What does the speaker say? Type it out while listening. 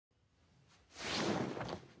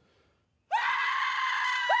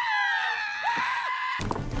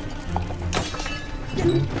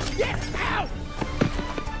Get out!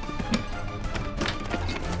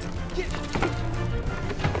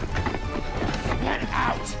 Get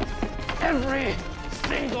out! Every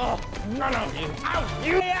single one of you! Out!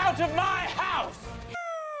 You out of my house!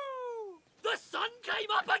 The sun came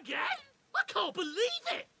up again? I can't believe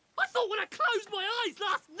it! I thought when I closed my eyes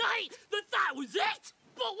last night that was it!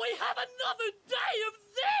 But we have another day of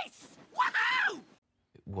this! Woohoo!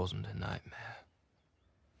 It wasn't a nightmare.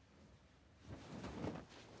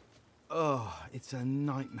 Oh, it's a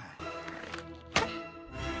nightmare.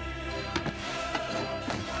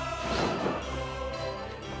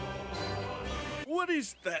 What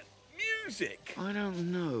is that music? I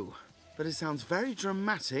don't know, but it sounds very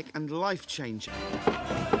dramatic and life-changing.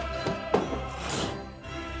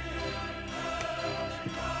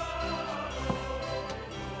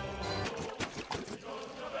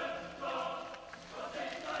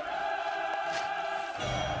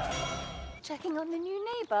 Checking on the new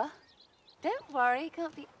neighbour? Don't worry,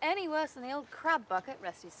 can't be any worse than the old crab bucket,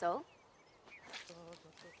 rest his soul.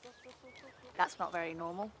 That's not very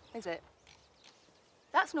normal, is it?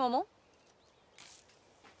 That's normal.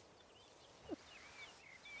 Let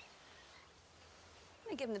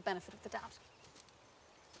me give him the benefit of the doubt.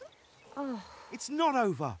 Oh. It's not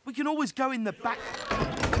over. We can always go in the back,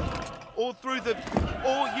 or through the,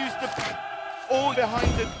 or use the, or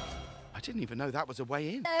behind the... I didn't even know that was a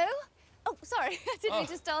way in. Oh? Oh, sorry, I didn't mean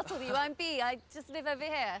to startle you. I'm Bea. I just live over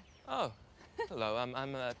here. Oh, hello.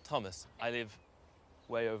 I'm Thomas. I live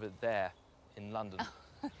way over there in London.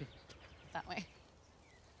 Oh. That way.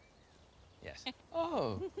 Yes.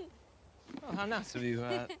 Oh. Oh, how nice of you.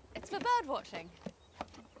 It's for bird watching.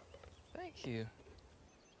 Thank you.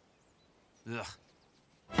 Ugh.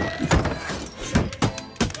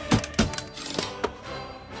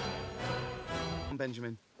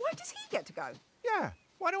 Benjamin. Why does he get to go? Yeah,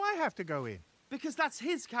 why do I have to go in? Because that's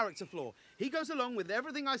his character flaw. He goes along with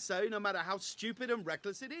everything I say, no matter how stupid and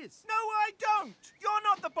reckless it is. No, I don't. You're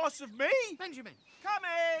not the boss of me. Benjamin.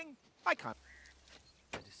 Coming. I can't.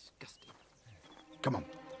 Disgusting. Come on.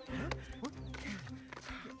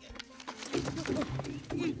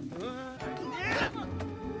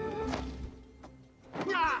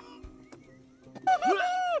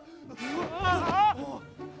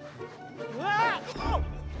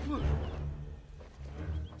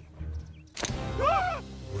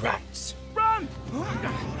 Rats. Run!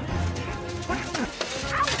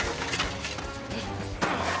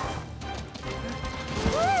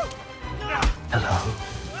 Hello.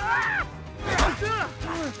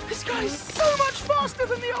 This guy's so much faster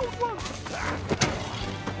than the old one.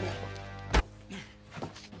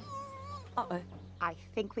 Uh-oh. I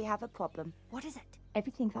think we have a problem. What is it?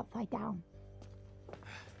 Everything's upside down.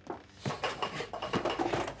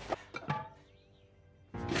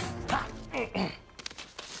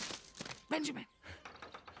 Benjamin.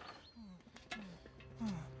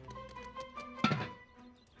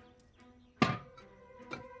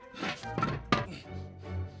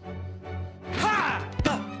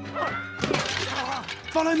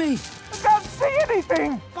 Follow me. I can't see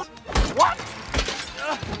anything. What?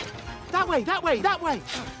 That way, that way, that way.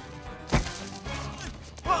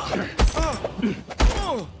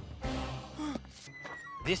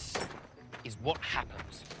 This is what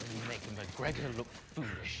happens when you make McGregor look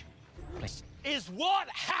foolish. Is what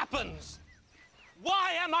happens!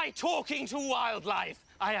 Why am I talking to wildlife?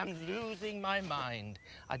 I am losing my mind.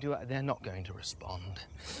 They're not going to respond.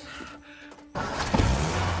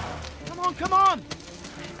 Come on, come on.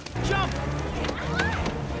 Jump.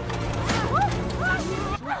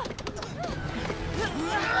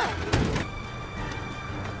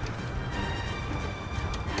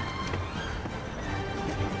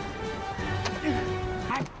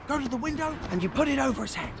 Go to the window and you put it over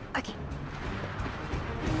his head. Okay.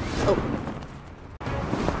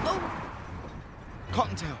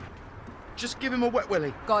 Cottontail. Just give him a wet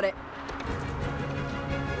willy. Got it.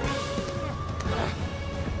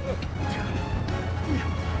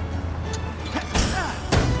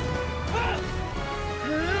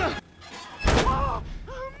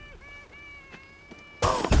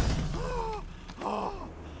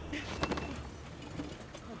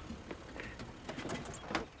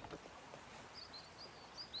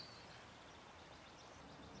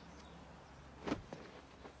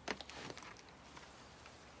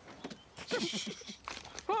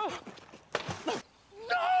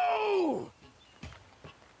 No!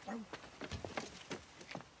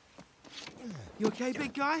 You okay,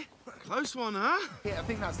 big guy? Close one, huh? Yeah, I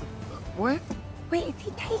think that's the... Where? Where is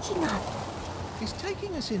he taking us? He's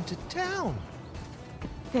taking us into town.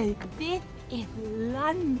 So this is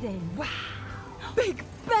London. Wow. Big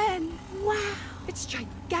Ben. Wow. It's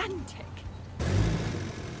gigantic.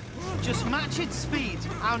 Just match its speed.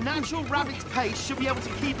 Our natural rabbit's pace should be able to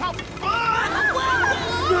keep up.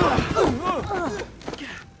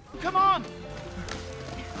 Come on!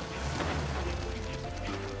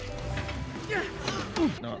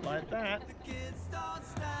 Not like that.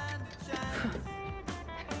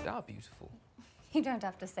 They are beautiful. You don't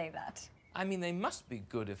have to say that. I mean, they must be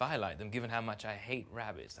good if I like them, given how much I hate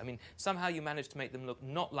rabbits. I mean, somehow you managed to make them look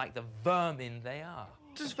not like the vermin they are.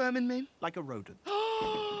 What does vermin mean? Like a rodent.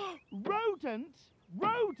 Rodent?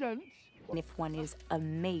 Rodent? And if one is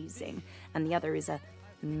amazing and the other is a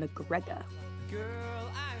McGregor. Girl,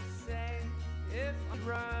 I say, if I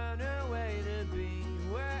run away to be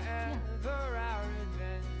wherever our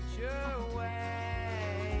adventure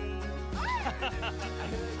waits.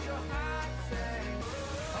 Your heart say,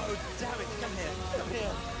 Oh, damn it. Come here. Come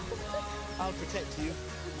here. I'll protect you.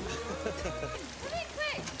 Come in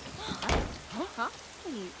quick! Huh? Huh?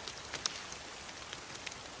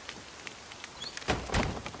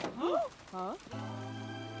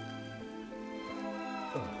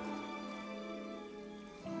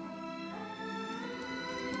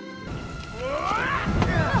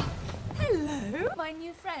 Hello, my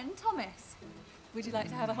new friend, Thomas. Would you like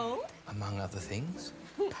to have a hold? Among other things.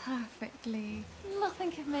 Perfectly.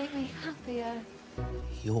 Nothing could make me happier.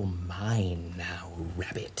 You're mine now,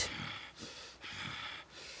 rabbit.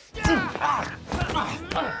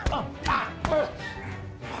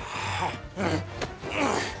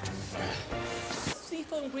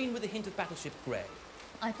 Seafoam green with a hint of battleship grey.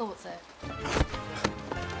 I thought so.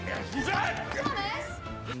 Thomas!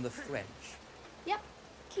 In the French. Yep,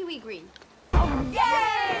 kiwi green.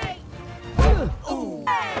 Yay! Oh! I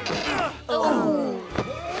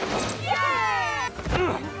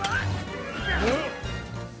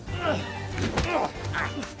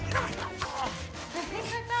think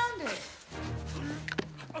I found it.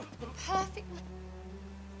 Perfect.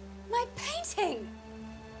 My painting!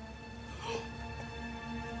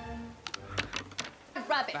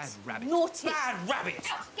 Rabbit. Bad rabbit. Naughty. Bad rabbit!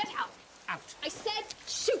 Get out. Out. I said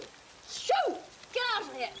shoot. Shoot! Get out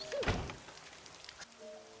of here.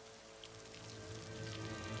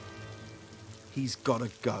 He's gotta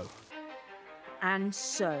go. And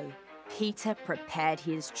so, Peter prepared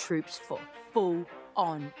his troops for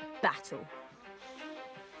full-on battle.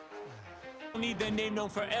 don't need their name known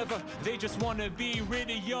forever. They just wanna be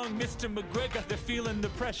really young Mr. McGregor. They're feeling the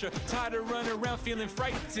pressure, tired of running around feeling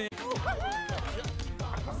frightened.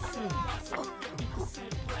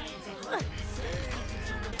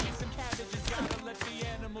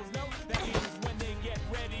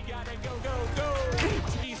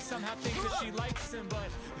 Somehow thinks that she likes him, but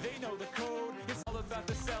they know the code. It's all about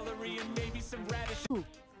the celery and maybe some radish. Ooh,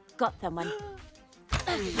 got someone.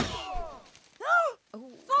 Sorry.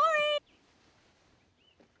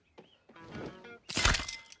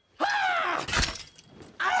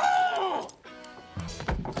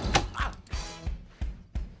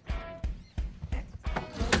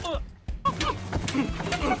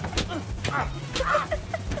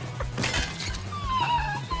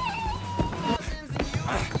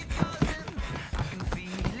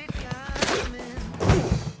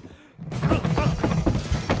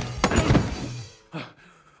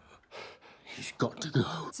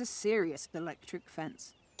 It's a serious electric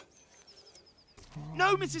fence.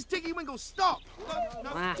 No, Mrs. Tiggywinkle, stop!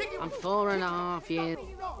 No, I'm Tiggywinkle. 4.5 years.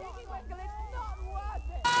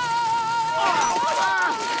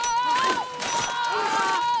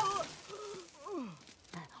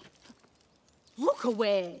 Look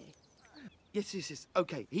away. Yes.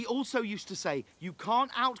 Okay, he also used to say, you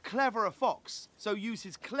can't out-clever a fox, so use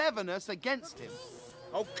his cleverness against him.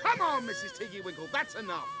 Oh, come on, Mrs. Tiggywinkle, that's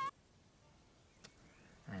enough.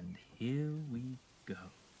 And here we go.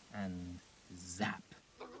 And zap.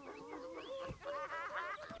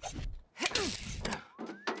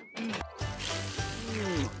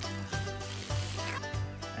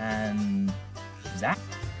 And zap.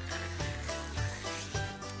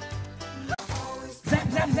 Zap,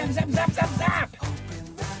 zap, zap, zap, zap, zap, zap!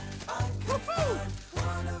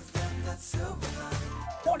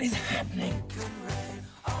 What is happening?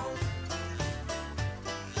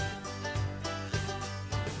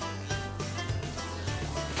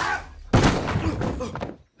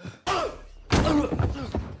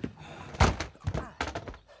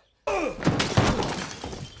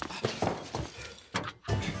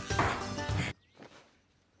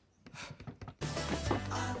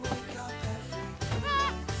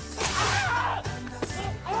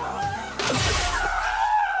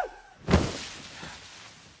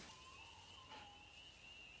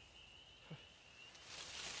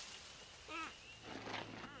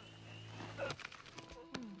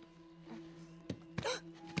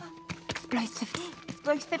 Explosives.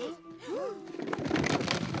 Explosives.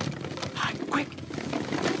 Hi, quick.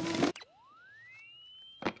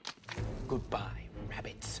 Goodbye.